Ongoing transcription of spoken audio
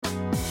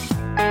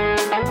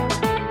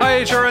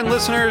HRN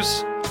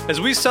listeners.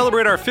 As we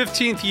celebrate our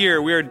 15th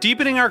year, we are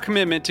deepening our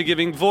commitment to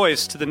giving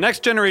voice to the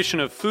next generation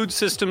of food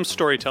systems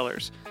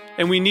storytellers,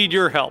 and we need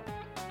your help.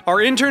 Our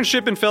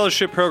internship and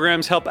fellowship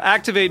programs help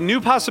activate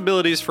new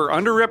possibilities for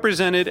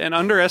underrepresented and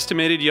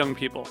underestimated young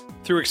people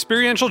through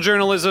experiential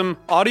journalism,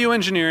 audio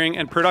engineering,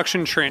 and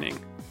production training.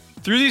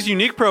 Through these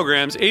unique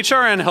programs,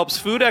 HRN helps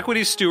food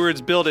equity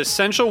stewards build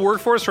essential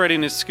workforce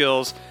readiness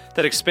skills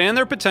that expand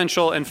their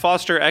potential and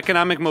foster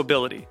economic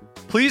mobility.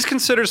 Please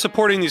consider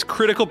supporting these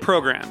critical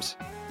programs.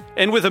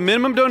 And with a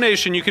minimum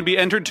donation, you can be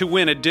entered to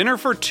win a dinner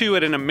for two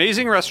at an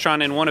amazing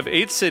restaurant in one of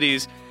 8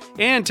 cities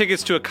and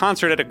tickets to a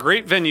concert at a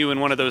great venue in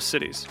one of those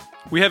cities.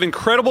 We have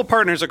incredible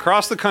partners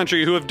across the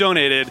country who have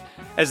donated,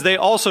 as they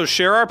also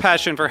share our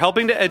passion for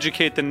helping to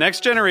educate the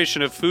next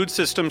generation of food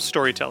systems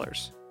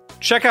storytellers.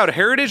 Check out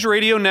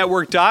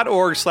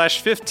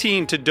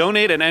heritageradionetwork.org/15 to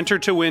donate and enter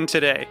to win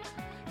today.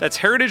 That's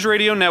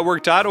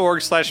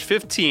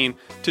heritageradionetwork.org/15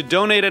 to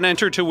donate and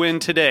enter to win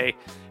today.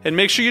 And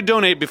make sure you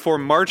donate before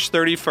March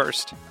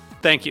 31st.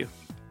 Thank you.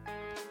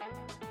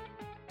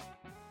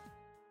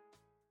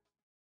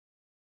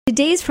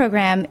 Today's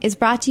program is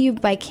brought to you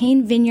by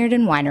Cane Vineyard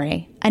and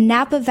Winery, a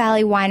Napa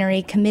Valley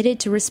winery committed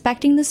to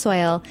respecting the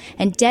soil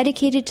and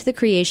dedicated to the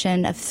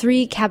creation of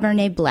 3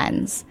 Cabernet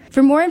blends.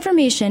 For more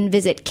information,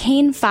 visit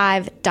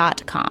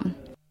cane5.com.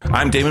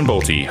 I'm Damon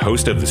Bolte,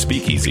 host of The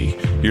Speakeasy.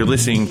 You're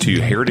listening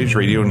to Heritage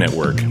Radio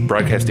Network,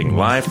 broadcasting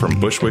live from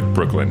Bushwick,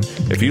 Brooklyn.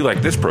 If you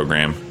like this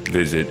program,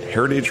 visit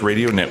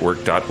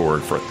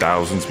heritageradionetwork.org for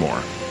thousands more.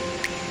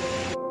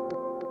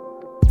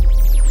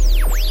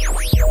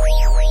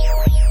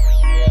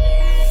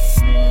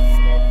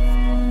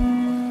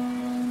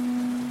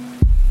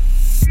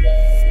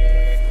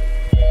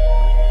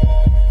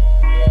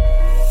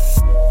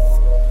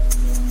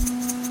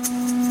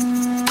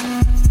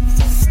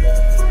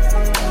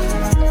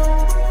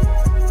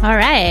 All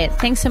right.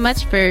 Thanks so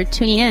much for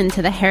tuning in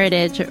to the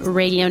Heritage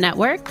Radio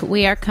Network.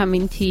 We are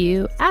coming to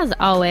you, as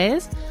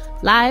always,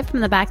 live from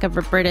the back of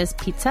Roberta's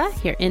Pizza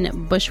here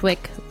in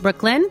Bushwick,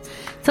 Brooklyn.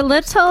 It's a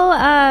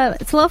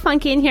little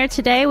funky in here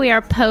today. We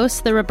are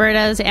post the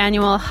Roberta's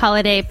annual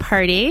holiday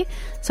party.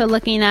 So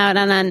looking out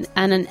on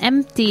an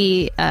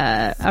empty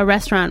a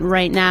restaurant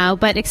right now,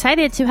 but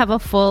excited to have a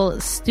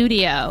full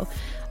studio.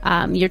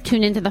 You're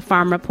tuned into the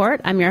Farm Report.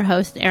 I'm your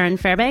host, Erin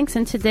Fairbanks,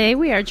 and today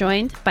we are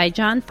joined by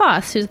John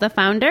Foss, who's the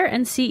founder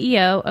and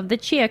CEO of the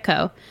Chia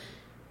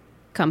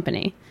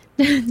company.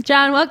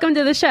 John, welcome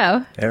to the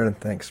show. Erin,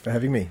 thanks for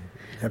having me.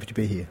 Happy to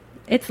be here.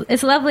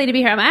 It's lovely to be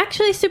here. I'm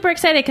actually super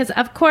excited because,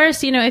 of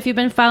course, if you've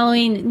been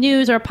following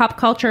news or pop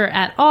culture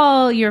at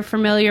all, you're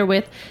familiar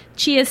with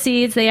chia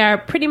seeds. They are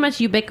pretty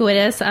much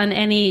ubiquitous on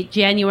any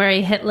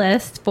January hit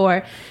list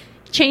for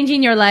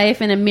changing your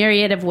life in a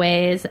myriad of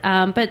ways.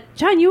 But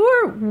John, you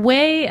were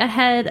way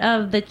ahead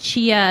of the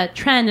chia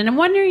trend, and I'm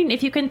wondering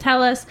if you can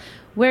tell us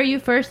where you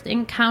first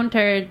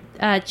encountered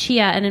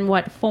chia and in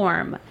what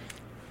form.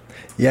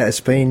 Yeah, it's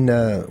been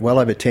well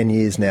over 10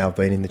 years now I've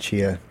been in the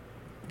chia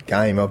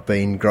game. I've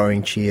been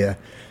growing chia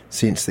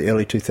since the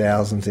early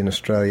 2000s in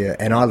Australia,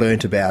 and I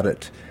learnt about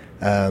it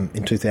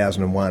in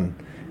 2001.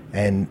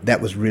 And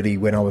that was really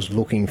when I was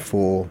looking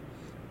for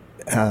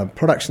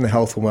products in the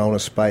health and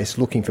wellness space,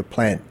 looking for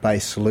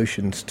plant-based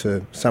solutions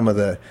to some of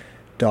the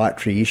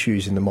dietary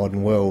issues in the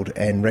modern world,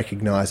 and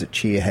recognised that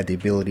chia had the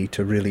ability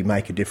to really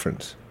make a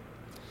difference.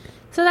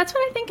 So that's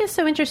what I think is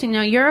so interesting.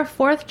 Now, you're a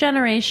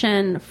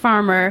 4th-generation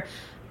farmer,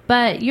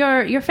 but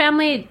your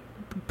family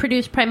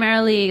produced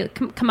primarily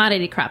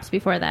commodity crops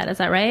before that. Is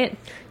that right?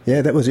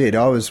 Yeah, that was it.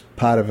 I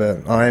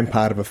am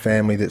part of a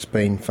family that's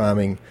been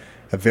farming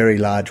a very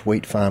large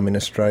wheat farm in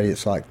Australia.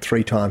 It's like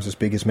 3 times as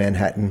big as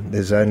Manhattan.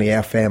 There's only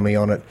our family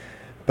on it.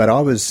 But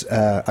I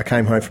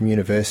came home from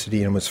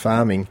university and was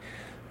farming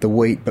the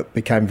wheat, but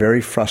became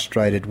very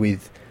frustrated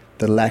with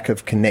the lack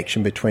of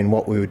connection between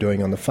what we were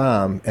doing on the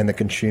farm and the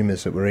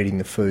consumers that were eating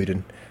the food.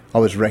 And I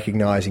was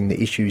recognising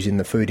the issues in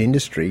the food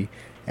industry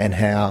and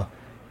how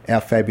our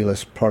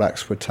fabulous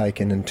products were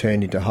taken and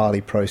turned into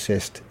highly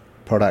processed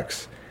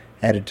products,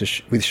 added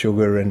with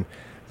sugar and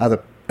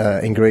other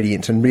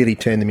ingredients, and really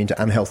turned them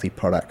into unhealthy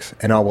products.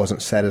 And I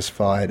wasn't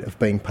satisfied of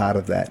being part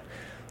of that.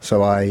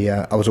 So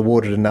I was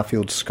awarded a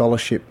Nuffield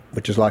Scholarship,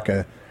 which is like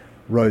a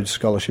Rhodes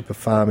Scholarship of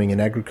Farming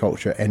and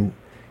Agriculture, and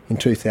in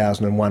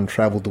 2001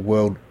 travelled the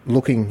world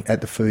looking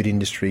at the food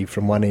industry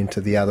from one end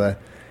to the other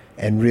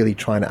and really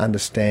trying to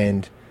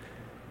understand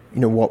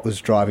what was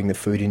driving the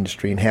food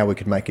industry and how we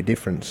could make a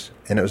difference.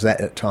 And it was at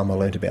that time I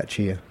learned about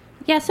chia.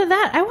 Yeah, so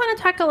that I want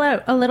to talk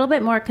a little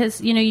bit more because,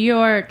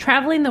 you're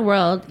traveling the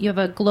world. You have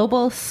a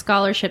global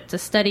scholarship to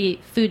study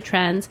food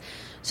trends.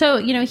 So,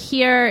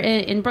 here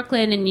in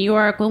Brooklyn and New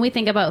York, when we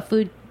think about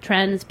food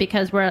trends,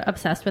 because we're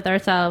obsessed with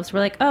ourselves,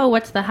 we're like, oh,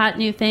 what's the hot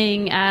new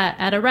thing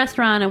at a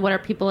restaurant, and what are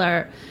people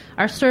are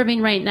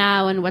serving right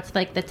now, and what's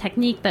like the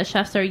technique that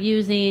chefs are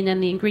using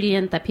and the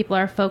ingredient that people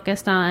are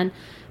focused on.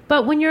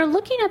 But when you're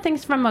looking at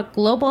things from a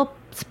global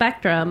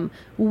spectrum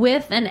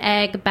with an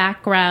egg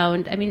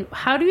background, I mean,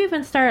 how do you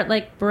even start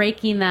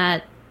breaking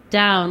that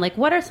down, like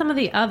what are some of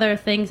the other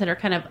things that are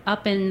kind of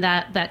up in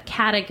that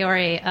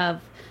category of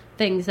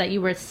things that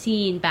you were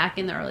seeing back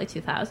in the early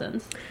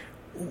 2000s?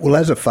 Well,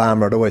 as a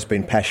farmer, I'd always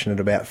been passionate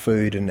about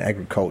food and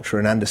agriculture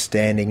and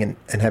understanding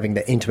and having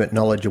the intimate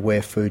knowledge of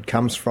where food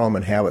comes from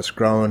and how it's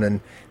grown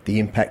and the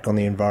impact on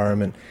the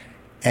environment.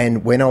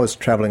 And when I was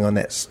travelling on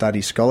that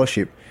study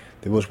scholarship,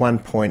 there was one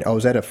point, I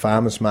was at a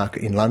farmer's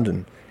market in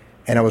London,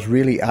 and I was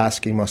really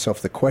asking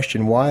myself the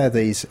question, why are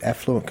these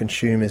affluent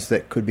consumers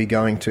that could be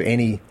going to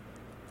any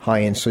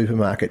high-end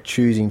supermarket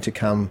choosing to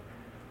come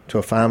to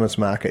a farmer's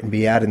market and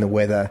be out in the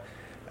weather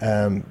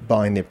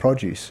buying their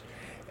produce?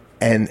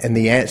 And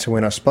the answer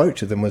when I spoke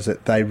to them was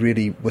that they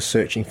really were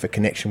searching for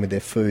connection with their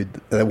food.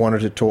 They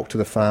wanted to talk to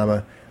the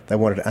farmer. They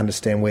wanted to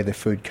understand where their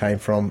food came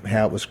from,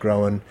 how it was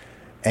grown,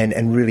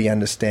 and really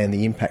understand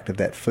the impact of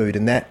that food.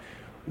 And that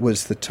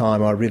was the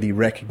time I really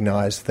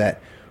recognised that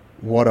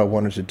what I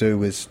wanted to do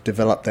was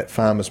develop that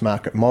farmers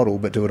market model,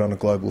 but do it on a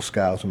global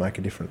scale to make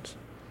a difference.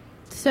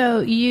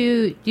 So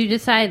you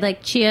decide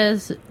like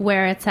Chia's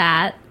where it's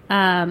at.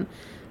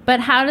 But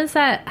how does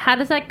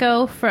that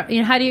go from,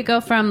 how do you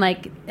go from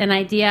like an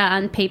idea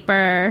on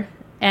paper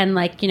and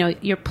like,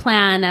 your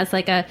plan as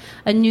like a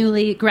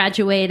newly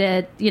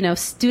graduated,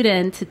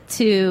 student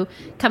to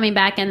coming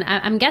back and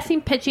I'm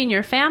guessing pitching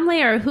your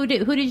family, or who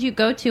did you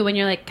go to when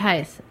you're like,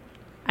 guys,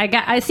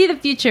 I see the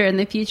future and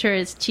the future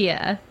is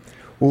Chia?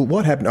 Well,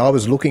 what happened, I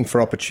was looking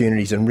for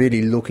opportunities and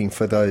really looking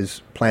for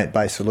those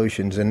plant-based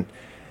solutions. And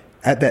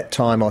at that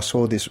time, I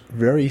saw this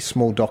very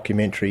small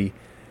documentary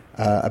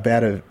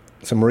about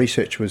some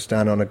research was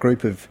done on a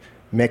group of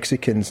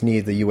Mexicans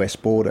near the US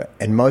border,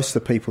 and most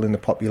of the people in the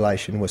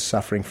population were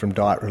suffering from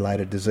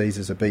diet-related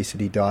diseases,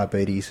 obesity,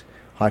 diabetes,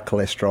 high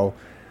cholesterol.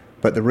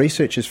 But the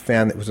researchers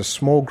found that there was a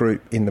small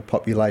group in the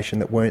population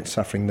that weren't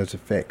suffering those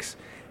effects.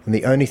 And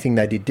the only thing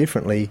they did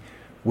differently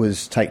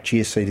was take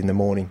chia seed in the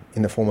morning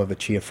in the form of a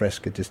chia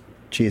fresca, just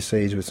chia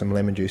seeds with some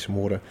lemon juice and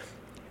water.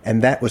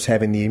 And that was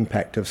having the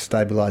impact of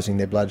stabilising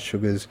their blood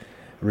sugars,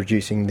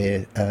 reducing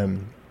their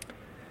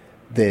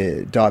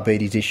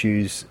diabetes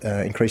issues,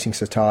 increasing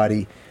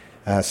satiety,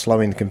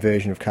 slowing the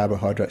conversion of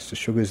carbohydrates to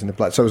sugars in the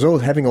blood. So it was all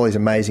having all these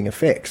amazing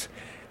effects.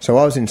 So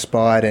I was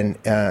inspired, and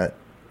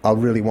I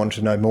really wanted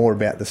to know more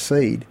about the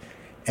seed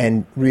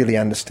and really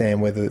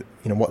understand whether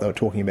what they were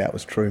talking about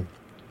was true.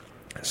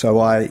 So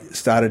I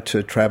started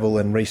to travel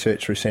and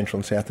research through Central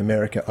and South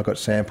America. I got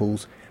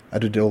samples, I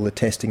did all the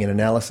testing and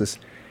analysis,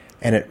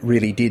 and it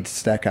really did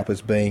stack up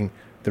as being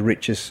the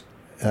richest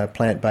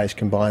plant-based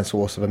combined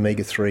source of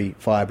omega-3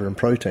 fibre and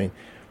protein,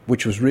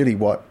 which was really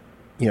what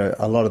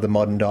a lot of the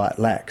modern diet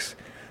lacks.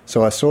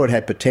 So I saw it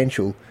had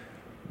potential.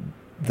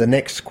 The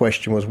next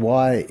question was,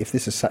 why, if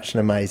this is such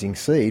an amazing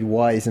seed,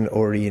 why isn't it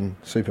already in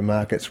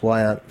supermarkets?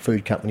 Why aren't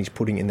food companies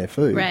putting it in their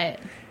food? Right.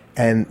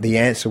 And the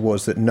answer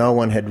was that no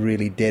one had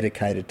really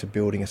dedicated to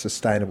building a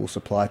sustainable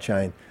supply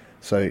chain,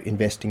 so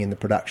investing in the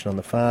production on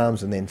the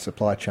farms and then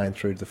supply chain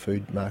through to the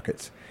food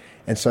markets.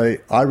 And so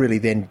I really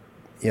then,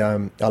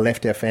 I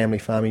left our family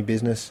farming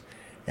business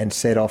and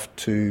set off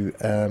to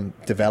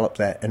develop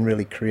that and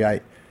really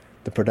create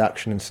the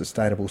production and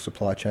sustainable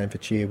supply chain for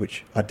Chia,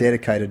 which I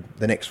dedicated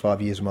the next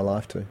 5 years of my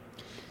life to.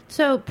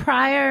 So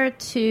prior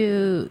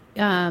to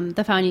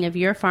the founding of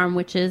your farm,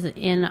 which is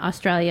in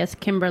Australia's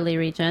Kimberley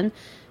region,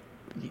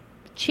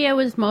 Chia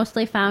was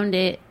mostly found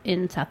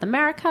in South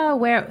America.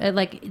 Where,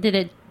 did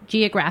it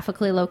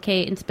geographically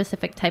locate in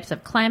specific types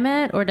of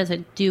climate, or does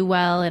it do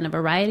well in a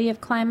variety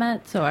of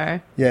climates?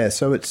 Or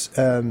so it's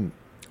a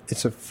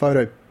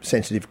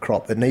photosensitive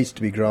crop. It needs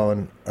to be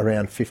grown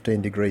around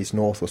 15 degrees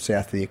north or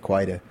south of the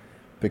equator,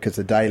 because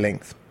the day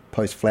length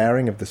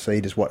post-flowering of the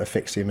seed is what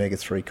affects the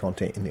omega-3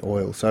 content in the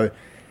oil. So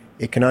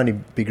it can only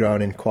be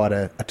grown in quite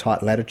a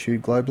tight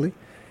latitude globally,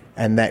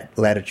 and that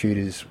latitude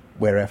is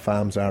where our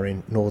farms are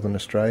in northern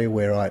Australia,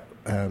 where I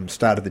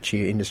started the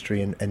chia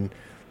industry and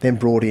then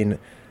brought in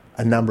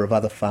a number of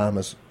other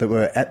farmers that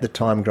were at the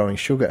time growing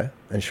sugar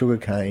and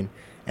sugarcane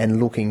and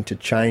looking to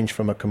change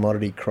from a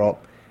commodity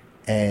crop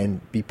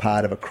and be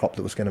part of a crop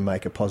that was going to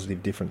make a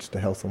positive difference to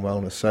health and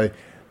wellness. So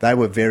they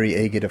were very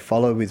eager to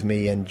follow with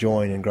me and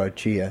join and grow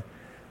chia.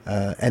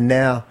 And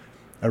now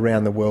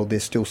around the world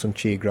there's still some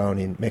chia grown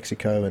in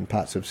Mexico and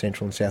parts of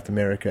Central and South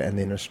America, and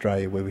then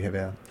Australia where we have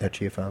our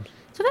chia farms.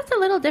 So that's a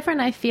little different,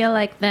 I feel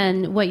like,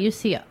 than what you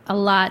see a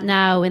lot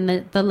now in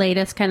the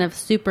latest kind of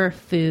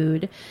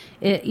superfood.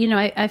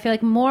 I feel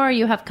like more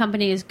you have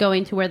companies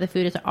going to where the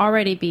food is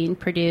already being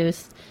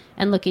produced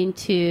and looking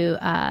to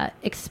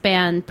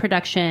expand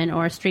production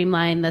or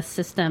streamline the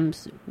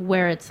systems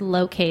where it's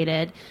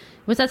located.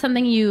 Was that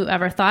something you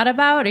ever thought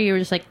about, or you were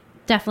just like,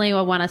 definitely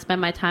I want to spend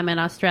my time in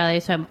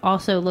Australia, so I'm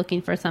also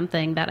looking for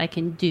something that I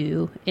can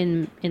do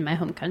in my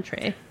home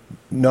country?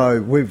 No,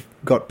 we've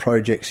got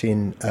projects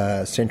in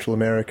Central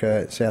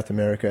America, South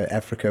America,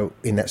 Africa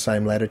in that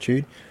same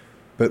latitude.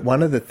 But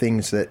one of the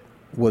things that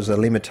was a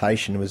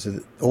limitation was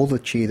that all the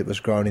chia that was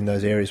grown in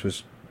those areas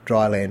was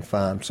dry land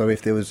farms. So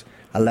if there was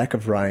a lack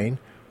of rain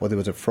or there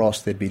was a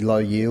frost, there'd be low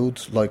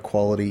yields, low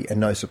quality and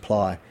no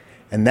supply.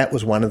 And that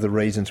was one of the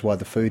reasons why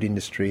the food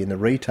industry and the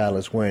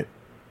retailers weren't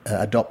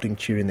adopting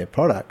Chia in their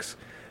products,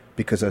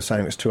 because they were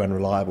saying it was too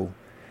unreliable.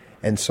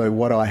 And so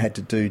what I had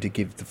to do to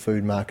give the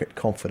food market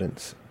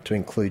confidence to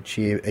include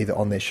Chia either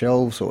on their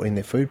shelves or in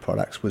their food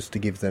products was to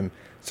give them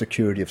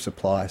security of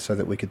supply, so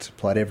that we could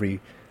supply it every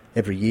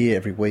year,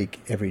 every week,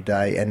 every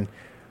day. And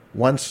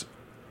once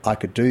I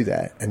could do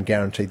that and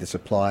guarantee the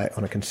supply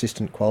on a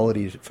consistent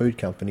quality to food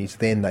companies,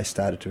 then they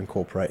started to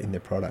incorporate in their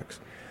products.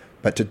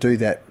 But to do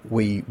that,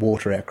 we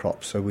water our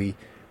crops. So we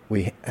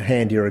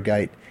hand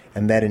irrigate,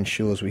 and that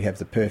ensures we have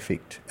the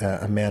perfect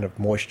amount of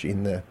moisture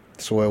in the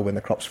soil when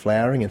the crop's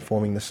flowering and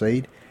forming the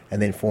seed,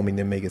 and then forming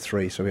the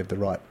omega-3, so we have the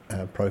right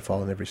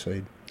profile in every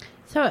seed.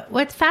 So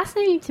what's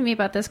fascinating to me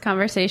about this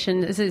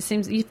conversation is it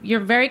seems you're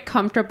very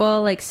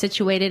comfortable, like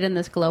situated in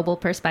this global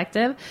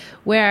perspective,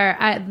 where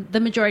the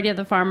majority of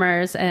the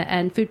farmers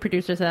and food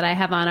producers that I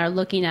have on are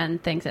looking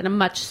at things at a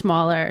much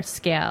smaller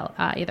scale,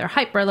 either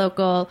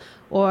hyper-local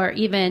or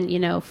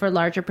even, for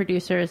larger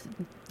producers,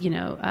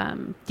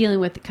 dealing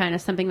with kind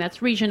of something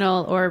that's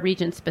regional or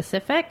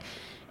region-specific.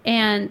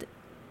 And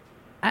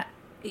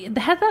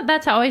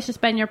that's always just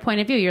been your point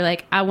of view. You're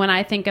like, when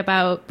I think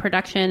about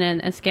production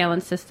and scale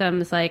and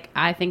systems, like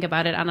I think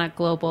about it on a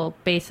global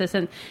basis,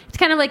 and it's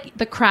kind of like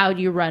the crowd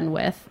you run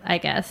with, I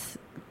guess.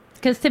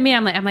 Because to me,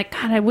 I'm like,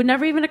 God, it would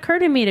never even occur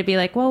to me to be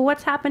like, well,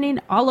 what's happening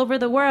all over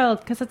the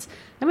world? Because it's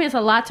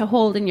a lot to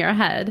hold in your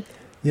head.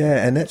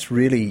 Yeah, and that's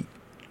really,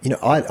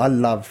 I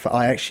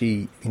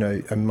actually,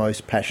 am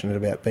most passionate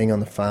about being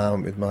on the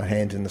farm with my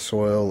hands in the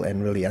soil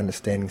and really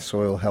understanding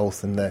soil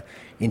health and the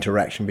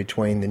interaction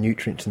between the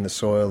nutrients in the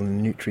soil and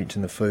the nutrients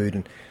in the food.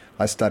 And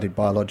I studied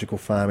biological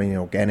farming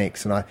and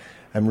organics, and I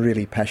am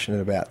really passionate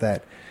about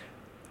that.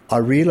 I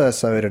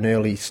realised, though, at an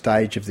early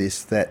stage of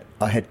this that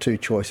I had two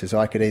choices.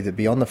 I could either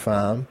be on the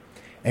farm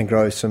and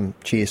grow some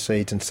chia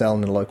seeds and sell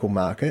in the local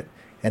market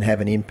and have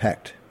an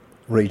impact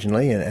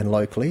regionally and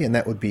locally, and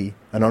that would be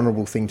an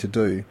honourable thing to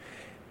do,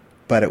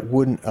 but it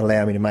wouldn't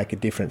allow me to make a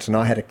difference. And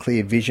I had a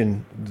clear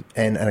vision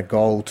and a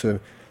goal to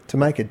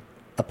make a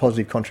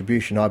positive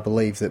contribution. I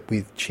believe that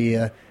with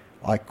Chia,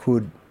 I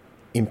could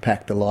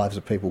impact the lives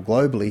of people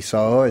globally, so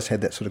I always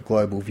had that sort of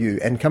global view.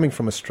 And coming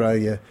from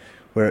Australia,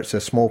 where it's a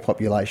small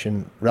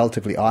population,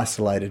 relatively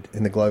isolated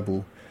in the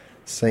global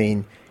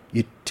scene,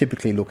 you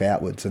typically look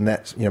outwards. And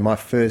that's, my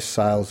first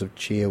sales of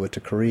Chia were to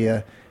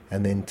Korea,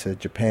 and then to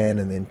Japan,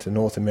 and then to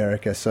North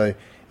America. So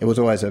it was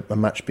always a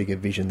much bigger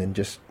vision than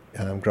just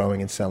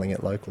growing and selling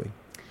it locally.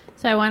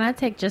 So I want to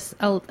take just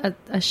a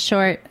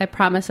short, I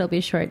promise it'll be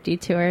a short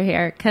detour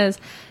here, because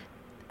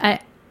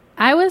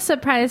I was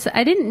surprised.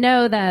 I didn't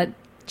know that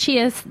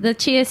the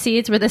chia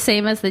seeds were the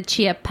same as the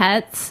chia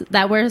pets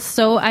that were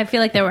I feel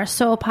like they were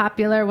so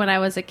popular when I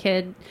was a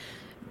kid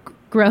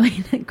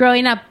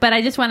growing up. But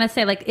I just want to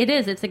say,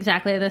 it's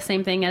exactly the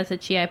same thing as the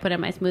chia I put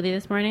in my smoothie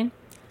this morning.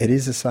 It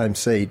is the same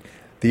seed.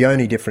 The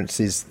only difference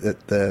is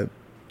that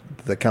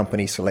the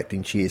company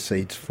selecting chia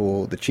seeds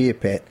for the chia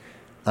pet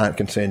aren't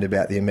concerned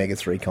about the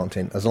omega-3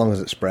 content. As long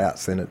as it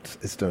sprouts, then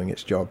it's doing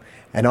its job.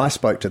 And I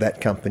spoke to that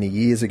company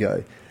years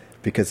ago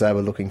because they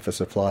were looking for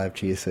supply of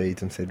chia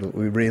seeds and said, look,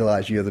 we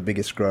realise you're the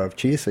biggest grower of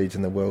chia seeds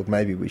in the world.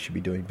 Maybe we should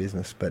be doing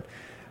business. But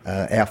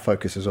our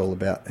focus is all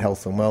about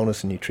health and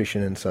wellness and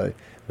nutrition, and so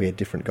we had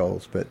different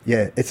goals. But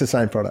yeah, it's the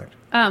same product.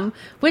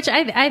 Which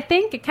I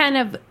think kind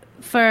of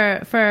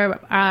for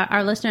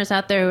our listeners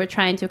out there who are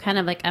trying to kind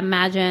of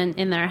imagine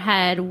in their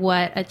head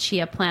what a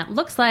chia plant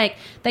looks like,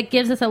 that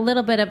gives us a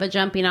little bit of a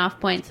jumping off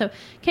point. So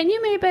can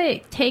you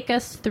maybe take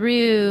us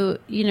through,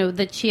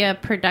 the chia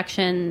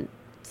production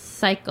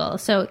cycle?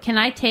 So can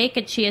I take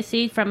a chia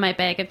seed from my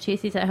bag of chia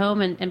seeds at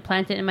home and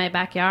plant it in my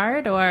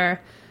backyard?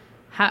 Or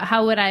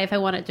how would I, if I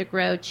wanted to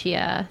grow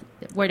chia,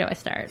 where do I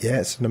start?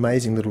 Yeah, it's an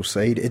amazing little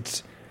seed.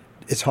 It's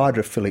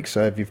hydrophilic,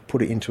 so if you've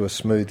put it into a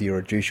smoothie or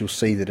a juice, you'll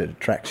see that it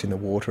attracts in the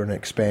water and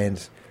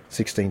expands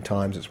 16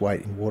 times its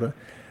weight in water.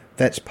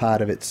 That's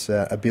part of its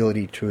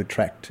ability to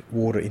attract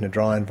water in a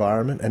dry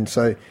environment. And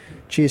so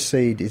chia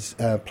seed is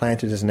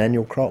planted as an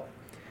annual crop.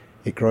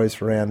 It grows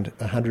for around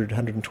 100,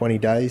 120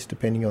 days,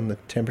 depending on the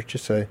temperature,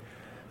 so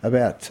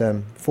about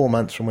 4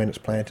 months from when it's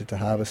planted to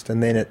harvest.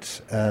 And then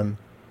it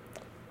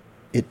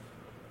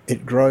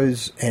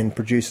grows and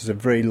produces a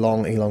very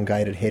long,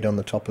 elongated head on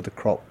the top of the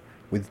crop,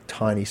 with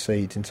tiny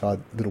seeds inside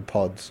little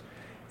pods.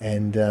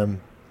 And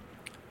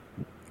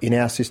in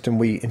our system,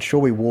 we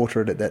ensure we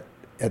water it at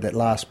that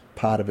last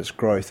part of its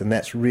growth, and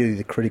that's really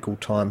the critical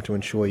time to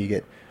ensure you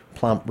get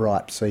plump,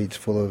 ripe seeds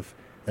full of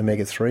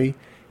omega-3.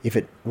 If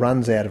it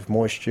runs out of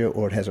moisture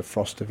or it has a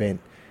frost event,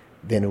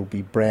 then it will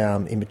be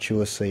brown,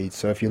 immature seeds.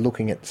 So if you're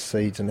looking at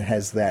seeds and it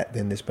has that,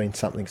 then there's been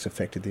something that's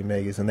affected the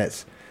omegas, and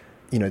that's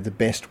the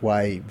best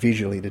way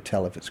visually to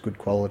tell if it's good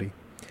quality.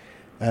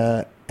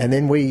 And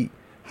then we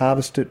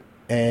harvest it.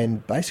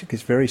 And basically,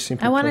 it's very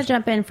simple. I want to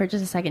jump in for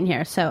just a second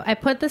here. So I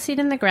put the seed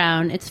in the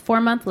ground. It's 4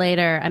 months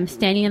later. I'm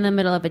standing in the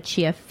middle of a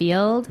chia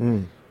field.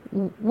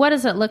 What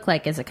does it look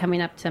like? Is it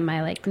coming up to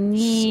my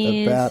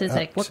knees? Is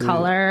what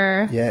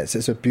color? Yeah,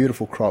 it's a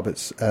beautiful crop.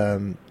 It's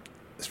from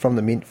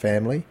the mint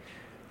family.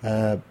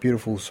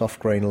 beautiful soft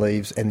green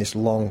leaves and this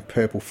long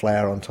purple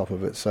flower on top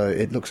of it. So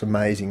it looks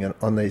amazing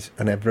on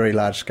our very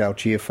large scale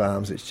chia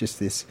farms. It's just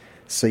this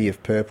sea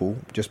of purple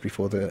just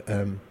before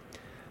the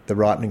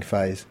ripening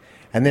phase,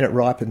 and then it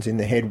ripens in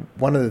the head.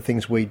 One of the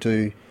things we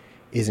do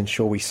is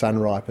ensure we sun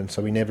ripen,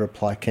 so we never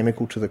apply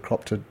chemical to the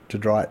crop to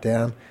dry it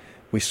down.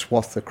 We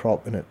swath the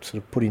crop and it's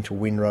sort of put into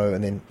windrow,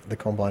 and then the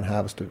combine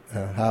harvests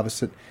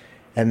it,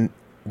 and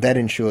that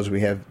ensures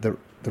we have the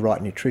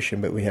right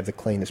nutrition, but we have the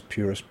cleanest,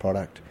 purest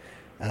product.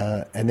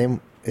 And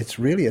then it's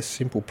really a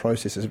simple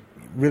process. It's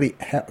really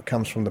how it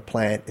comes from the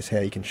plant is how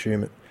you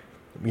consume it.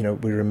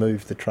 We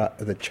remove the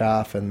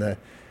chaff and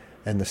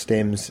the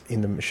stems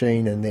in the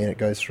machine, and then it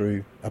goes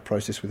through a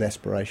process with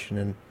aspiration,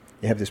 and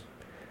you have this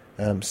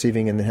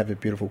sieving, and then have a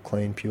beautiful,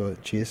 clean, pure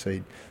chia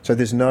seed. So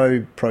there's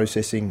no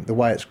processing. The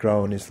way it's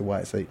grown is the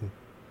way it's eaten.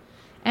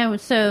 And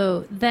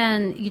so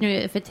then,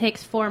 if it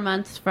takes 4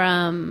 months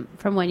from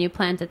when you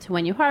plant it to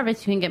when you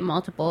harvest, you can get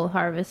multiple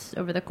harvests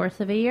over the course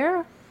of a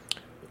year?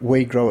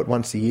 We grow it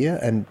once a year,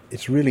 and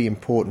it's really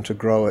important to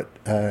grow it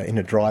in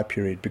a dry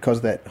period because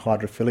of that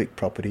hydrophilic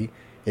property.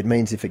 It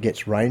means if it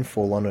gets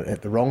rainfall on it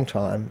at the wrong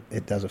time,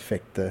 it does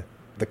affect the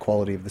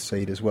quality of the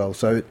seed as well.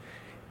 So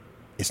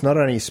it's not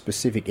only a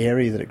specific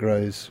area that it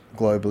grows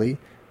globally,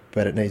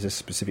 but it needs a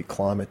specific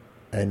climate,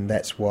 and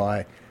that's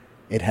why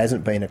it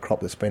hasn't been a crop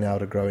that's been able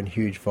to grow in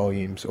huge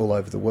volumes all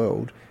over the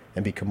world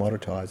and be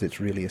commoditised. It's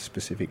really a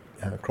specific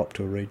crop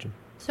to a region.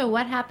 So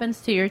what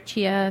happens to your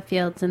chia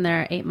fields in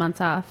their 8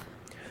 months off?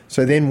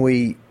 So then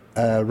we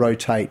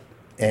rotate,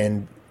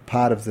 and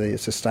part of the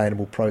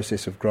sustainable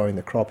process of growing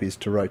the crop is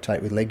to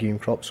rotate with legume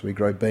crops. We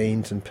grow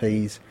beans and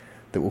peas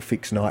that will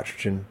fix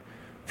nitrogen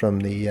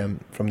from the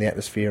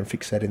atmosphere and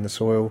fix that in the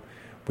soil.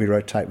 We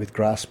rotate with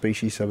grass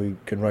species, so we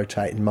can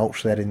rotate and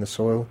mulch that in the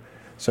soil.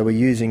 So we're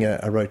using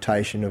a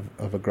rotation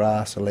of a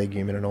grass, a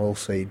legume and an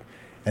oilseed,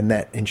 and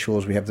that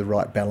ensures we have the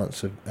right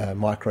balance of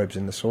microbes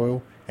in the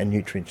soil and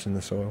nutrients in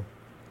the soil.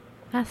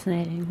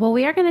 Fascinating. Well,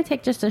 we are going to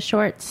take just a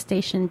short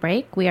station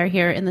break. We are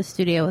here in the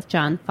studio with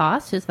John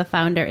Foss, who's the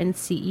founder and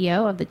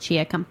CEO of the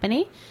Chia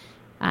Company.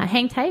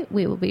 Hang tight.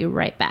 We will be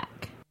right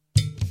back.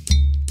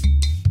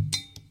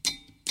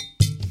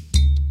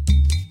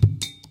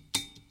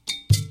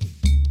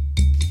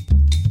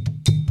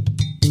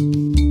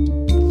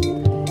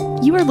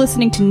 You are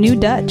listening to New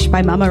Dutch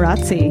by Mama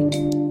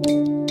Razzi.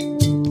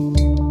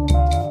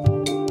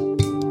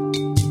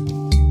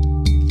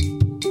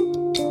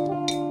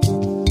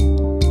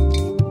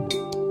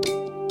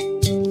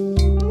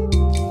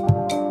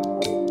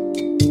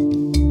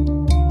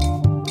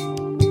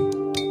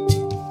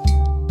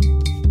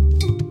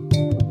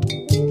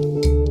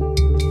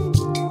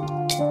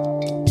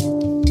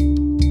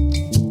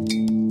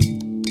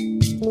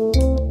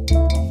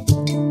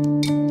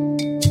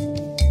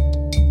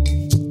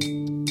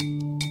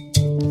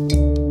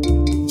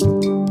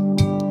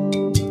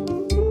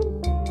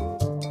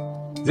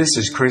 This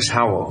is Chris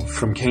Howell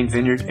from Cane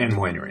Vineyard and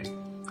Winery,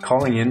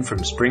 calling in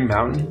from Spring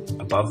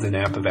Mountain above the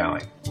Napa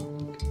Valley.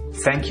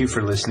 Thank you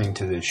for listening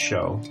to this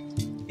show.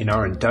 In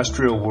our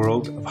industrial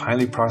world of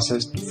highly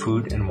processed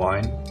food and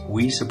wine,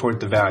 we support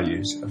the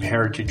values of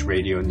Heritage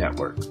Radio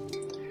Network.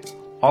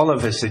 All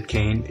of us at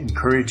Cane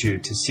encourage you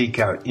to seek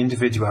out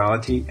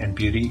individuality and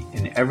beauty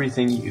in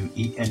everything you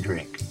eat and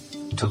drink.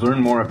 To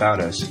learn more about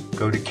us,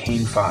 go to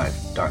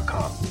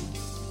cane5.com.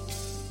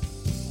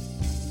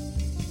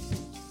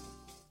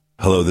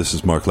 Hello, this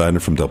is Mark Ladner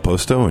from Del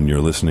Posto, and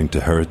you're listening to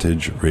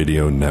Heritage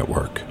Radio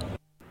Network.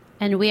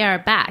 And we are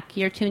back.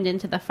 You're tuned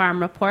into the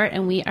Farm Report,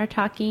 and we are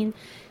talking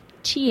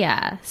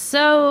chia.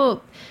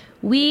 So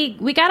we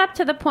got up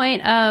to the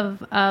point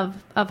of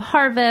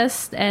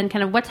harvest and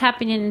kind of what's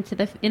happening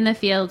in the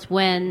fields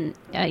when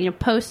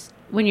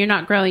when you're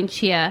not growing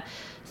chia.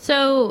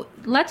 So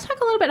let's talk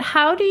a little bit.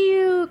 How do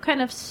you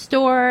kind of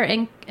store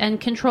and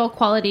control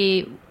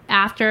quality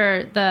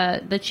after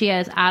the chia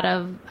is out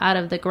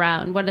of the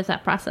ground? What does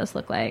that process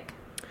look like?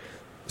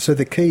 So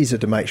the keys are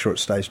to make sure it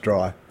stays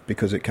dry,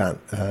 because it can't.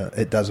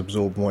 It does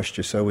absorb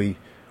moisture. So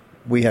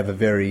we have a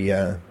very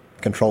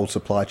controlled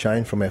supply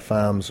chain from our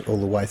farms all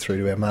the way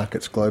through to our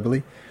markets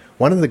globally.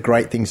 One of the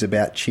great things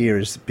about chia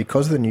is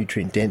because of the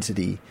nutrient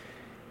density,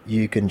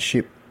 you can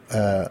ship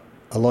a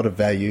lot of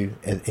value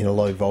in a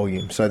low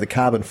volume. So the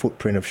carbon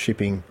footprint of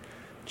shipping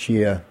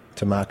chia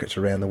to markets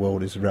around the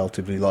world is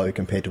relatively low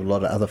compared to a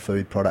lot of other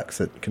food products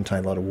that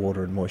contain a lot of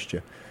water and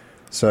moisture.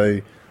 So,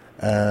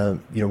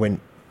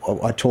 when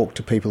I talk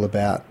to people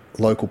about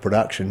local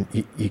production,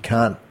 you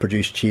can't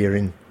produce chia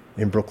in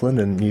Brooklyn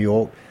and New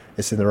York.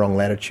 It's in the wrong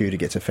latitude. It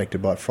gets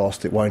affected by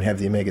frost. It won't have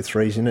the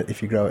omega-3s in it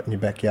if you grow it in your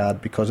backyard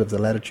because of the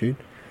latitude.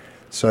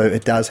 So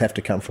it does have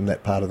to come from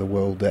that part of the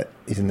world that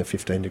is in the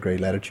 15-degree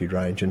latitude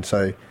range. And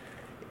so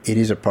it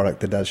is a product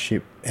that does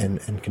ship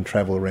and can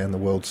travel around the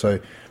world. So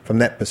from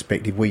that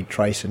perspective, we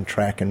trace and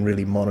track and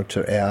really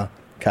monitor our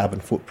carbon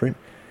footprint,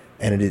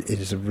 and it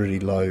is a really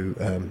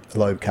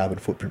low carbon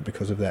footprint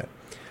because of that.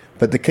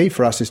 But the key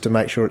for us is to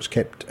make sure it's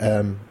kept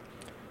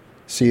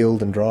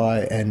sealed and dry,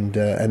 and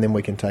then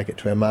we can take it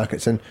to our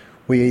markets. And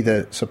we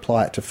either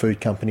supply it to food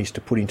companies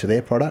to put into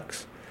their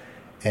products,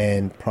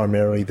 and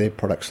primarily their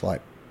products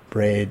like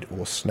bread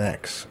or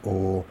snacks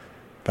or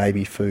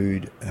baby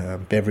food,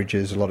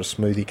 beverages. A lot of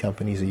smoothie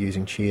companies are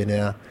using chia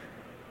now.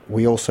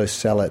 We also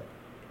sell it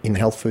in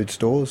health food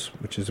stores,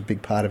 which is a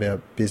big part of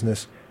our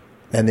business.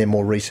 And then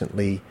more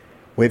recently,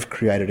 we've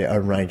created our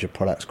own range of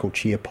products called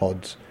Chia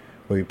Pods,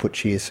 where we put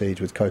chia seeds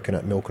with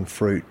coconut milk and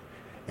fruit,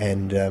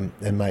 and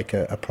make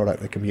a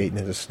product that can be eaten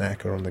as a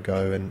snack or on the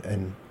go,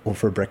 or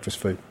for a breakfast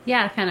food.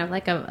 Yeah, kind of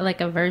like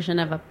a version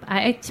of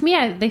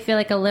they feel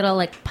like a little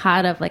like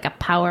pod of like a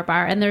power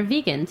bar, and they're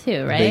vegan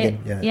too, right?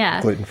 Vegan, yeah.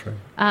 Gluten free.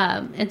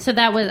 And so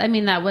that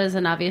was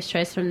an obvious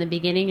choice from the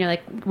beginning. You're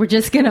like, we're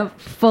just gonna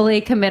fully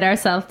commit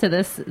ourselves to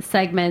this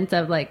segment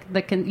of like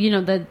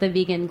the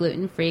vegan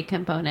gluten free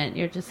component.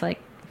 You're just like,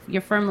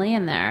 you're firmly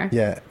in there.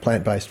 Yeah,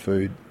 plant based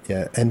food.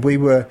 Yeah, and we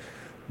were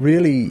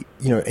really,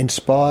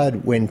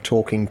 inspired when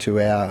talking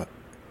to our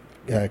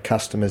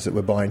customers that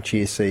were buying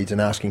chia seeds and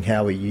asking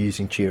how we're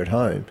using chia at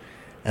home.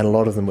 And a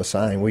lot of them were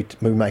saying, we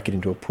make it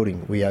into a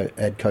pudding. We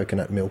add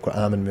coconut milk or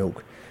almond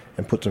milk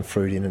and put some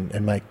fruit in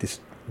and make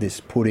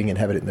this pudding and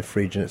have it in the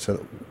fridge, and it's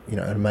an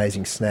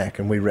amazing snack.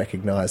 And we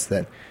recognised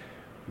that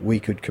we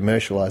could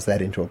commercialise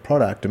that into a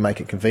product and make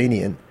it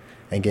convenient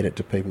and get it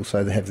to people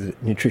so they have the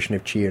nutrition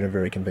of chia in a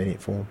very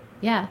convenient form.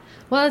 Yeah.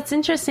 Well, it's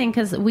interesting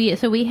because we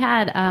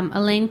had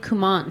Elaine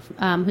Coumont,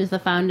 who's the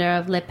founder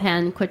of Le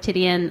Pain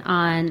Quotidien,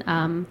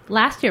 on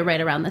last year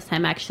right around this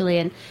time, actually.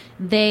 And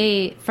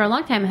they, for a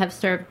long time, have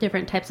served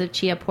different types of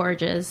chia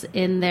porridges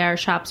in their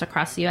shops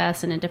across the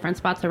U.S. and in different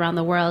spots around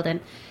the world. And,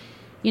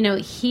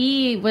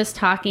 he was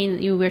talking,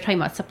 we were talking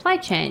about supply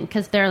chain,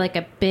 because they're like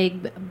a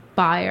big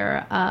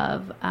buyer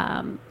of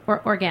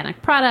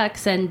organic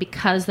products. And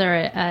because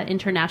they're an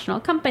international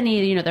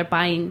company, they're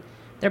buying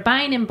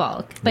in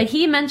bulk. But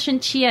he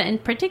mentioned chia in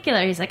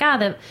particular. He's like,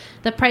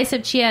 the price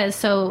of chia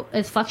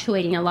is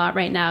fluctuating a lot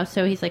right now.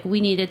 So he's like,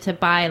 we needed to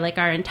buy like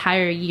our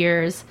entire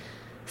year's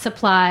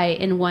supply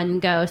in one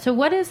go. So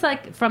what is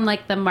like from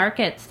like the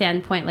market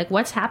standpoint, like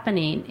what's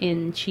happening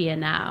in chia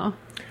now?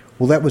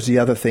 Well, that was the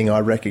other thing I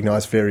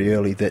recognised very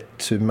early, that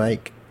to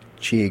make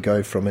chia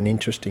go from an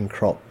interesting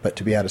crop, but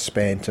to be able to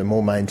span to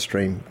more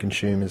mainstream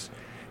consumers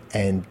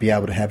and be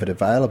able to have it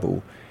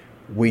available,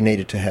 we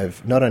needed to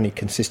have not only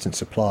consistent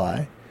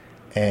supply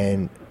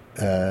and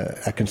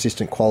a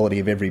consistent quality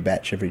of every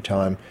batch every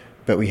time,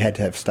 but we had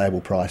to have stable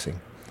pricing,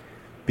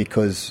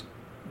 because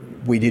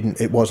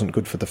it wasn't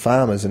good for the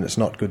farmers and it's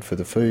not good for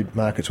the food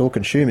markets or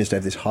consumers to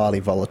have this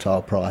highly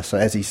volatile price. So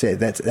as he said,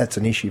 that's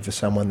an issue for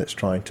someone that's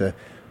trying to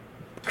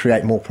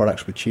create more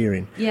products with chia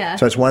in. Yeah.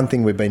 So it's one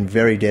thing we've been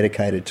very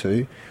dedicated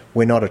to.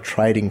 We're not a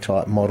trading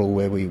type model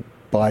where we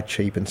buy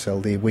cheap and sell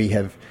dear. We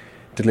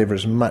deliver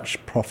as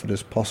much profit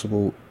as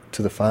possible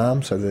to the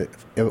farm so that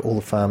all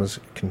the farmers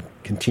can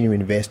continue to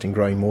invest in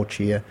growing more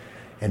chia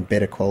and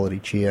better quality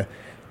chia.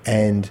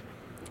 And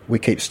we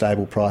keep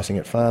stable pricing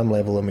at farm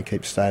level, and we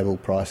keep stable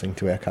pricing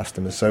to our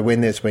customers. So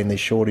when there's been these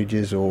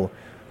shortages or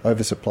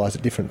oversupplies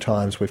at different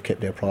times, we've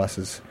kept our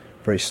prices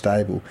very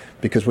stable,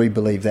 because we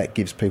believe that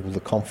gives people the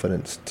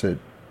confidence to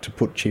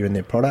put chia in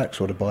their products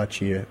or to buy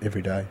chia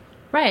every day.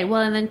 Right.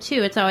 Well, and then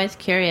too, it's always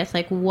curious,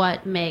 like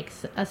what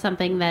makes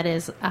something that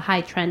is a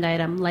high trend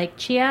item like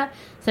chia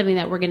something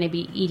that we're going to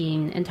be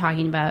eating and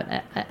talking about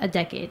a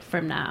decade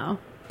from now.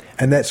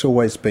 And that's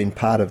always been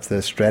part of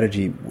the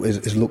strategy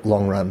is look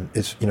long run.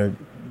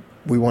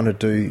 We want to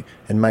do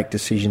and make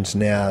decisions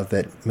now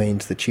that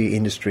means the chia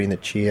industry and the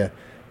chia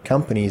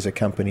company is a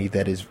company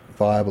that is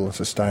viable and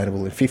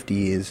sustainable in 50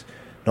 years,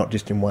 not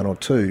just in 1 or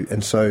 2.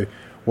 And so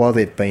while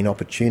there have been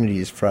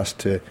opportunities for us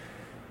to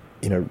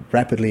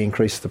rapidly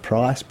increase the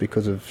price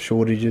because of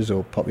shortages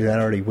or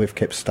popularity, we've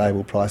kept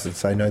stable prices and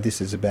say, no, this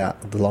is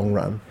about the long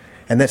run.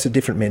 And that's a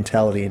different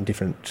mentality and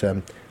different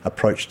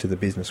approach to the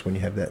business when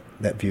you have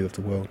that view of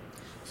the world.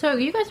 So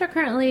you guys are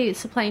currently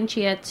supplying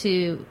chia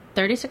to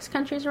 36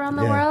 countries around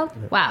the world?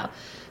 Yeah. Wow.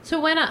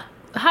 So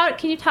how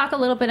can you talk a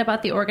little bit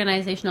about the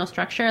organizational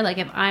structure? Like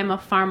if I'm a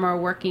farmer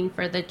working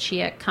for the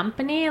chia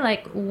company,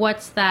 like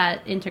what's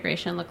that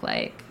integration look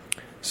like?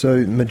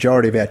 So the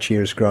majority of our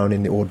chia is grown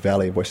in the Ord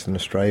Valley of Western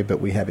Australia, but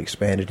we have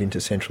expanded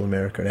into Central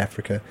America and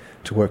Africa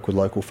to work with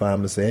local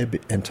farmers there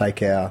and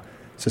take our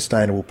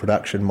sustainable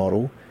production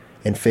model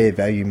and fair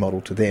value model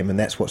to them. And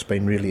that's what's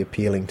been really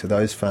appealing to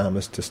those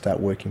farmers to start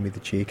working with the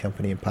chia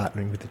company and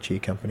partnering with the chia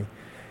company.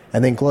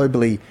 And then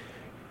globally,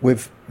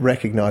 we've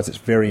recognised it's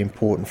very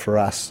important for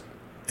us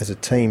as a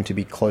team to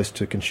be close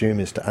to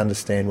consumers, to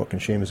understand what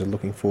consumers are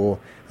looking for,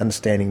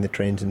 understanding the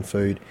trends in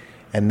food,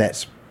 and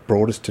that's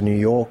brought us to New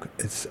York.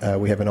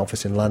 We have an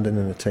office in London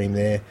and a team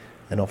there,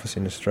 an office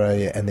in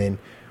Australia, and then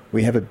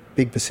we have a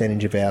big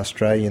percentage of our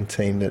Australian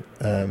team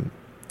that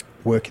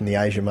work in the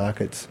Asia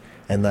markets,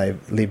 and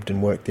they've lived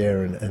and worked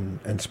there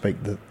and speak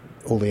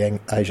all the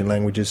Asian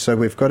languages. So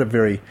we've got a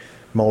very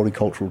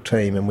multicultural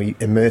team, and we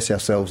immerse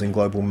ourselves in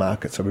global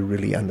markets so we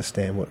really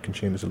understand what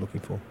consumers are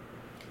looking for.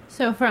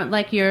 So from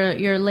like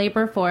your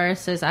labor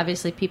force is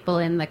obviously people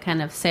in the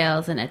kind of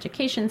sales and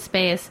education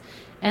space,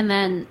 and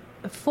then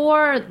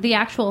for the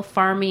actual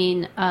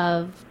farming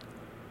of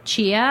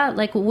chia,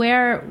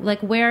 where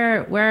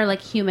are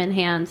human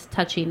hands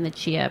touching the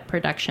chia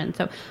production?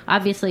 So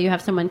obviously you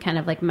have someone kind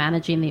of like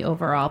managing the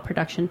overall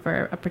production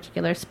for a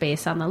particular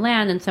space on the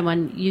land, and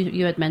someone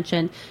you had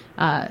mentioned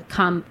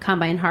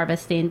combine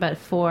harvesting, but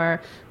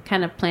for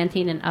kind of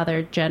planting and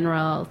other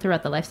general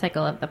throughout the life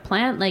cycle of the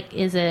plant,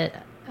 is it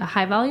a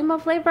high volume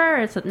of labor,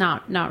 or is it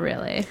not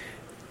really?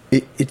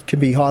 It can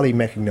be highly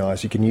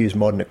mechanised. You can use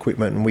modern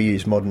equipment, and we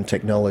use modern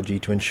technology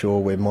to ensure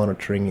we're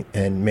monitoring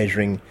and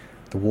measuring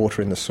the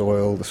water in the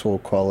soil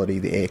quality,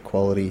 the air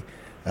quality,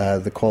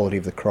 the quality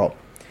of the crop.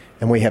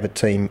 And we have a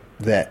team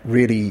that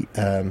really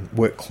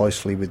work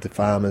closely with the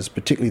farmers,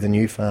 particularly the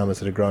new farmers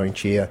that are growing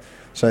chia,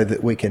 so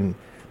that we can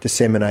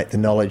disseminate the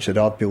knowledge that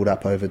I've built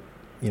up over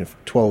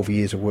 12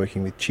 years of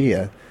working with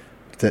chia,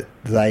 that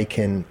they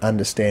can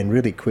understand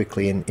really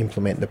quickly and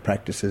implement the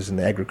practices and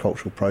the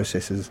agricultural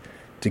processes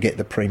to get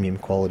the premium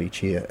quality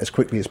chia as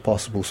quickly as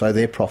possible, so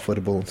they're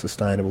profitable and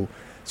sustainable.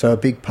 So a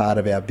big part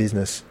of our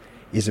business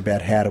is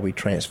about how do we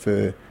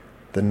transfer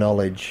the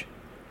knowledge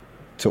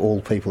to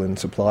all people in the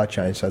supply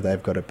chain so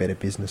they've got a better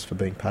business for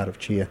being part of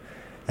chia.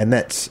 And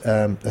that's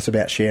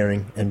about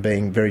sharing and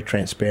being very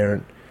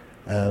transparent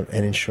and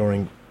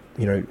ensuring,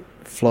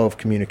 flow of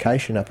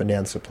communication up and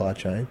down the supply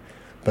chain,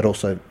 but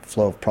also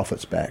flow of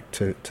profits back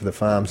to the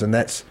farms. And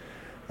that's,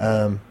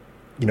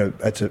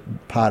 it's a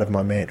part of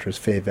my mantra is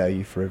fair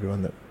value for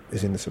everyone that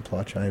is in the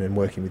supply chain and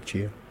working with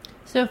chia.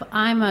 So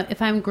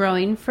if I'm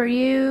growing for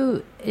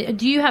you,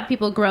 do you have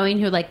people growing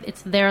who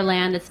it's their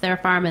land, it's their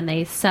farm, and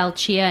they sell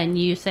chia, and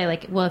you say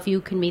well, if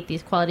you can meet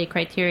these quality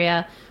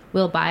criteria,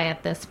 we'll buy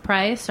at this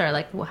price,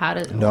 or how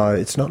does? No,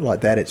 it's not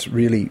like that. It's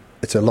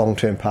a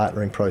long-term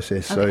partnering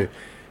process. Okay. So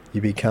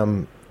you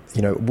become,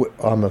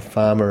 I'm a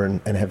farmer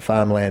and have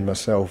farmland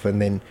myself,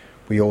 and then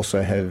we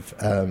also have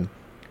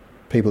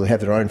people who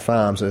have their own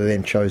farms that are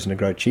then chosen to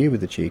grow chia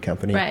with the chia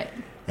company. Right.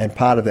 And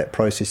part of that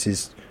process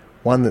is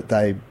one that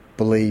they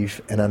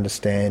believe and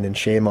understand and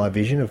share my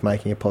vision of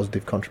making a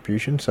positive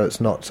contribution. So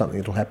it's not something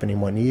that will happen in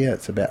 1 year.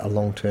 It's about a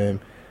long-term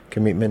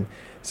commitment.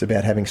 It's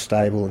about having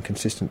stable and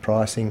consistent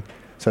pricing.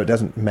 So it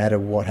doesn't matter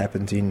what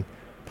happens in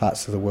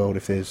parts of the world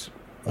if there's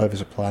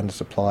oversupply,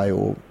 undersupply,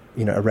 or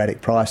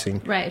erratic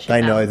pricing. Right,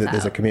 they know that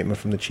there's a commitment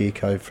from the Chia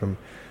Code from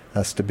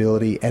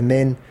stability. And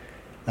then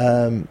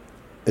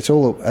it's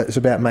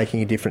about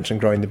making a difference and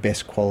growing the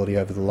best quality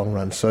over the long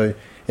run. So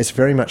it's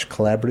very much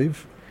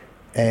collaborative,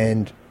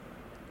 and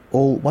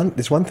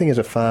there's one thing as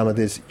a farmer,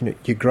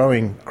 you're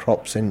growing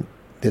crops and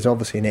there's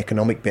obviously an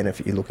economic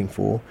benefit you're looking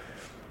for,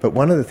 but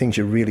one of the things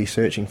you're really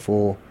searching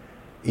for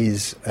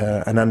is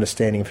an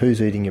understanding of who's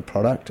eating your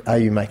product, are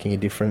you making a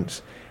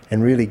difference,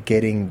 and really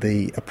getting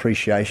the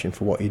appreciation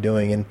for what you're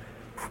doing. And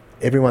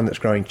everyone that's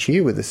growing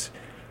chia with us,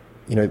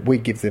 we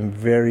give them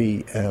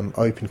very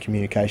open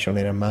communication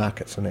on our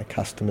markets, on our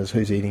customers,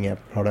 who's eating our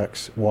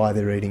products, why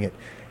they're eating it,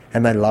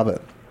 and they love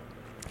it.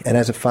 And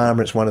as a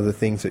farmer, it's one of the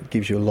things that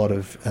gives you a lot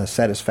of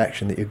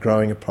satisfaction that you're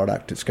growing a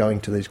product, it's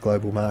going to these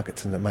global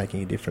markets and they're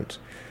making a difference.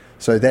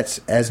 So that's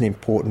as an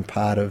important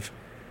part of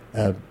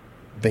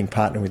being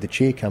partnered with the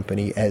Chia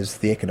company as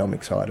the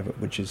economic side of it,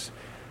 which is,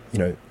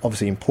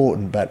 obviously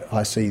important, but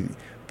I see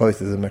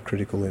both of them are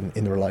critical in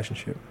the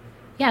relationship.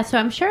 Yeah, so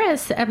I'm sure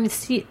as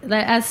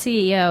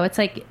CEO,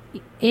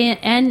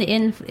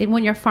 it's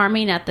when you're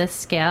farming at this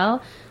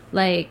scale,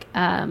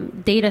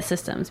 data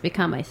systems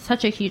become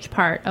such a huge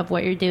part of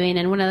what you're doing.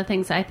 And one of the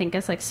things I think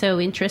is so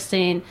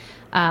interesting,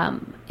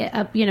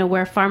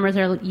 where farmers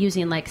are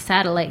using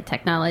satellite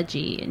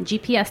technology and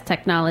GPS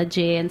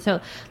technology. And so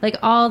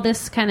all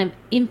this kind of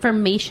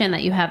information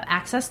that you have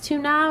access to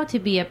now to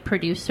be a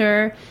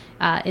producer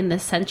in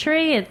this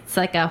century, it's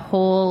a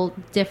whole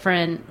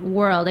different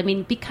world. I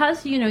mean,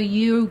 because,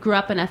 you grew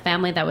up in a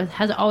family that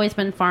has always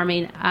been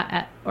farming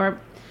or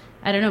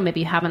I don't know, maybe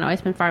you haven't always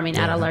been farming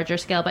at a larger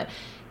scale, but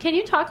can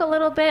you talk a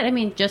little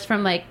bit, just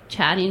from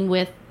chatting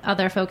with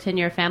other folks in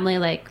your family,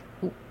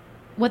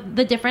 what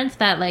the difference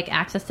that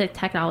access to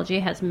technology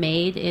has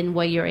made in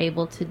what you're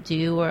able to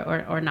do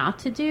or not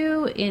to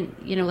do in,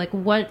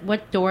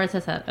 what doors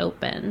has that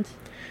opened?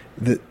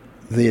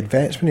 The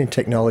advancement in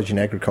technology in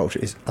agriculture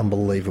is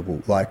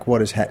unbelievable.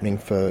 What is happening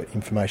for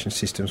information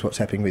systems, what's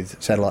happening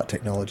with satellite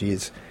technology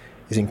is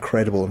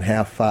incredible, and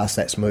how fast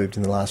that's moved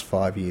in the last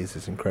 5 years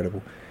is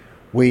incredible.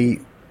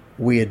 We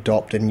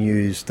adopt and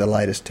use the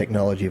latest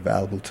technology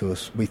available to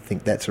us. We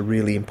think that's a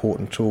really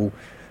important tool.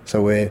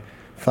 So we're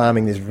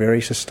farming this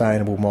very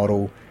sustainable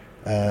model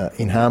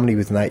in harmony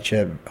with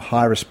nature,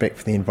 high respect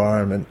for the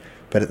environment,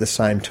 but at the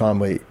same time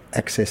we're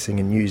accessing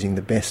and using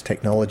the best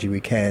technology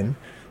we can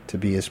to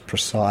be as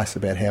precise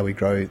about how we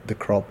grow the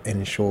crop and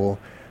ensure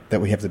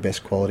that we have the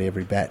best quality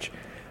every batch.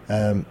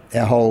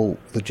 Our whole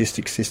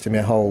logistics system,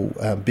 our whole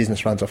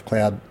business runs off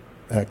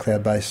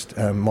cloud-based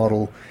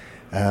model.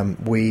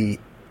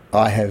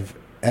 I have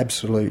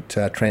absolute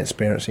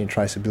transparency and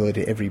traceability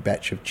to every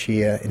batch of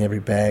chia in every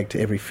bag, to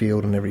every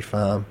field and every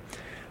farm.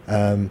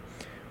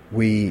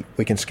 We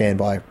can scan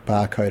by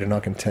barcode, and I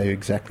can tell you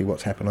exactly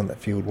what's happened on that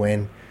field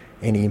when.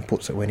 any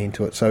inputs that went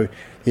into it. So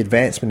the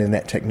advancement in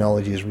that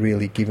technology has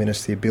really given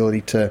us the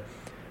ability to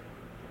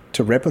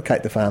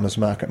replicate the farmers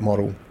market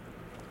model.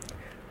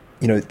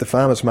 You know, the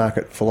farmers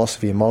market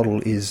philosophy and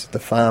model is the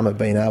farmer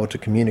being able to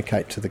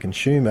communicate to the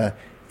consumer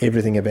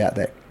everything about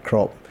that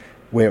crop,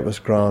 where it was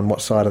grown,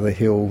 what side of the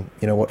hill,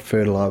 you know, what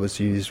fertiliser was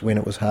used, when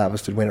it was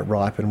harvested, when it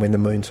ripened, when the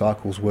moon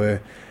cycles were,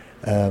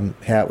 how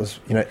it was,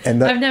 you know.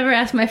 And I've never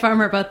asked my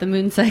farmer about the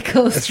moon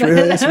cycles. It's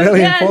really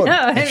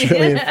important. It's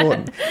really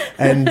important.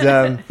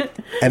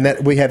 And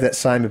that we have that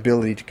same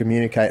ability to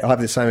communicate. I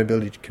have the same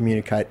ability to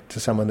communicate to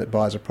someone that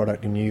buys a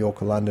product in New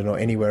York or London or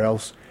anywhere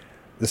else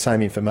the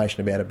same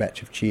information about a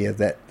batch of chia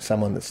that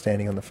someone that's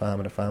standing on the farm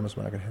at a farmer's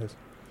market has.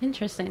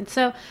 Interesting.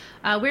 So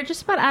we're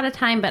just about out of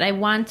time, but I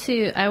want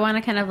to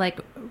kind of like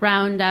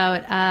round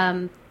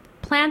out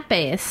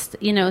plant-based,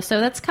 you know,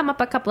 so that's come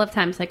up a couple of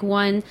times. Like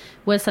one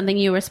was something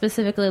you were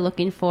specifically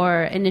looking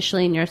for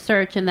initially in your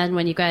search, and then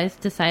when you guys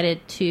decided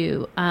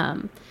to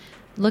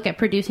look at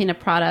producing a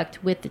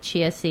product with the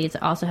chia seeds,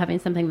 also having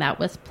something that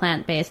was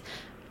plant-based.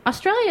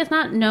 Australia is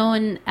not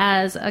known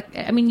as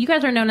you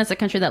guys are known as a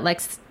country that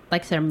likes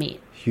their meat.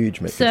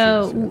 Huge meat.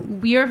 So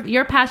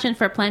your passion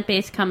for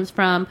plant-based comes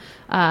from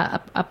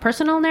a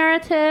personal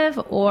narrative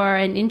or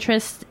an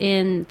interest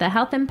in the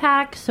health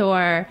impacts,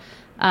 or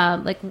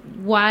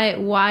why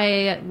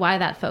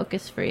that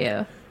focus for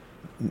you?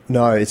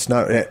 No, it's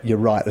not. You're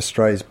right.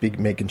 Australia's big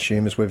meat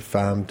consumers. We've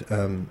farmed,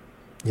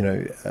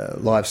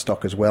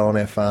 livestock as well on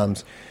our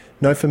farms.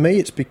 No, for me,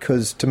 it's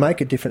because to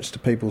make a difference to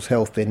people's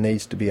health, there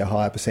needs to be a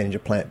higher percentage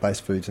of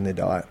plant-based foods in their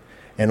diet,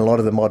 and a lot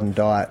of the modern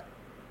diet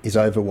is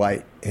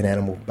overweight in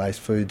animal-based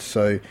foods.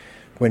 So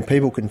when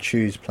people can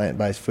choose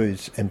plant-based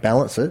foods and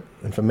balance it,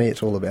 and for me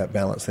it's all about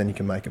balance, then you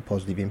can make a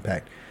positive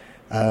impact.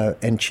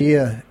 And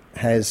chia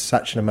has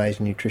such an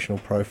amazing nutritional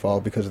profile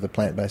because of the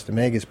plant-based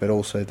omegas, but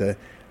also the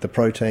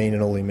protein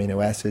and all the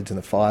amino acids and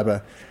the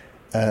fibre.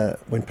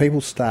 When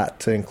people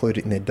start to include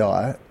it in their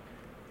diet,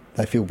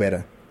 they feel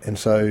better. And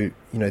so,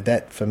 you know,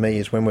 that for me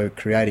is when we're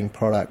creating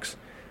products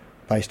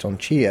based on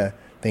chia,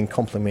 then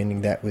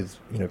complementing that with,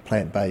 you know,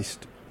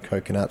 plant-based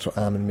coconuts or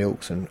almond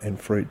milks and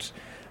fruits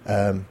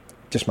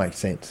just makes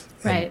sense.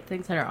 Right,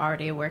 things that are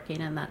already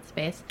working in that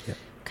space. Yep.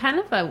 Kind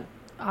of a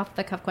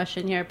off-the-cuff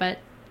question here, but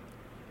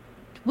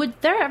would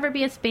there ever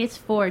be a space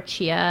for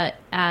chia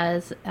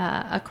as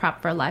a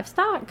crop for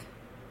livestock?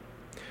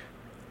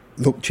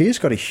 Look, chia's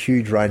got a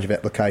huge range of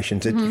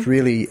applications. It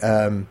really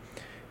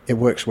it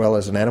works well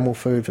as an animal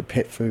food, for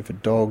pet food, for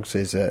dogs.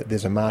 There's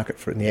a market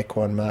for it in the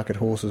equine market.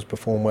 Horses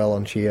perform well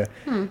on chia.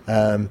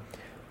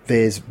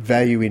 There's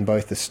value in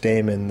both the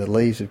stem and the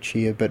leaves of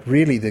chia, but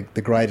really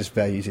the greatest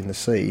value is in the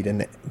seed,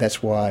 and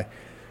that's why,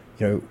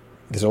 you know,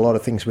 there's a lot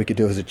of things we could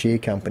do as a chia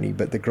company,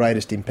 but the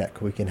greatest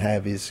impact we can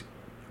have is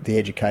the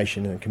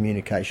education and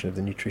communication of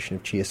the nutrition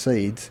of chia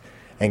seeds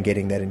and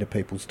getting that into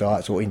people's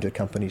diets or into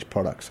companies'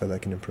 products so they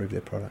can improve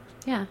their products.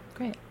 Yeah,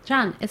 great.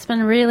 John, it's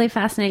been really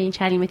fascinating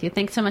chatting with you.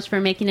 Thanks so much for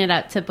making it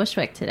out to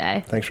Bushwick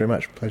today. Thanks very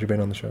much. Pleasure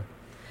being on the show.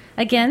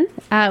 Again,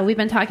 we've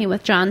been talking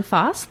with John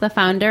Foss, the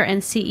founder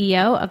and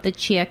CEO of the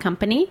Chia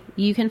Company.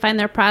 You can find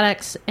their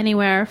products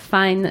anywhere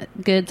fine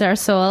goods are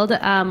sold,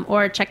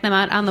 or check them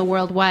out on the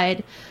World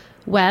Wide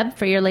Web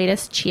for your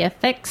latest chia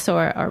fix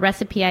or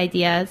recipe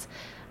ideas.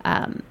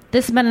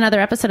 This has been another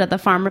episode of The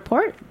Farm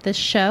Report. This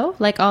show,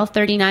 like all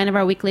 39 of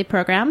our weekly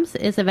programs,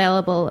 is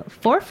available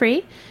for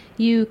free.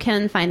 You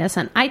can find us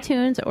on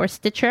iTunes or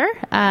Stitcher,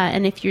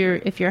 and if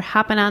you're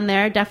hopping on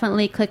there,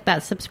 definitely click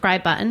that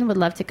subscribe button. Would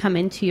love to come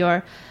into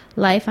your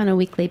life on a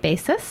weekly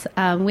basis.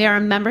 We are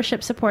a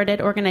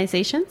membership-supported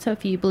organization, so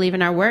if you believe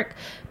in our work,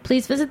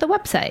 please visit the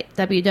website,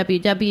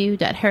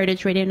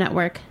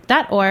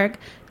 www.heritageradionetwork.org.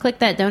 Click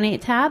that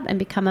donate tab and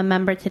become a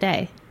member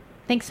today.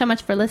 Thanks so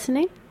much for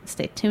listening.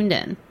 Stay tuned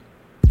in.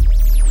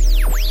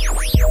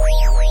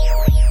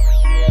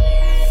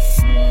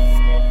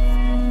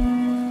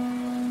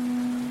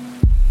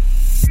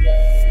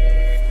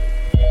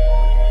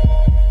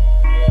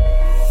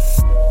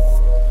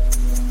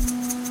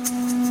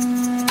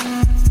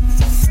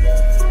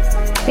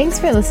 Thanks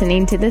for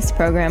listening to this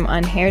program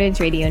on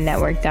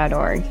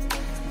heritageradionetwork.org.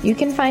 You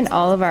can find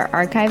all of our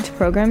archived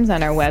programs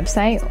on our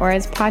website or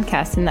as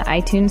podcasts in the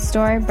iTunes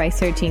Store by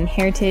searching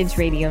Heritage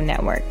Radio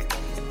Network.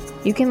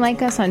 You can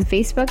like us on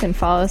Facebook and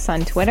follow us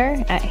on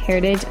Twitter at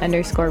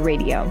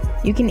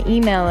heritage_radio. You can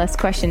email us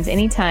questions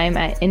anytime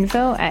at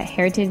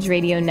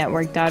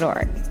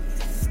info@heritageradionetwork.org.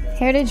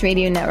 Heritage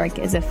Radio Network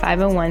is a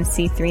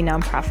 501c3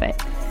 nonprofit.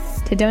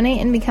 To donate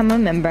and become a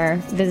member,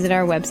 visit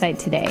our website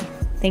today.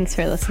 Thanks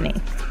for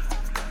listening.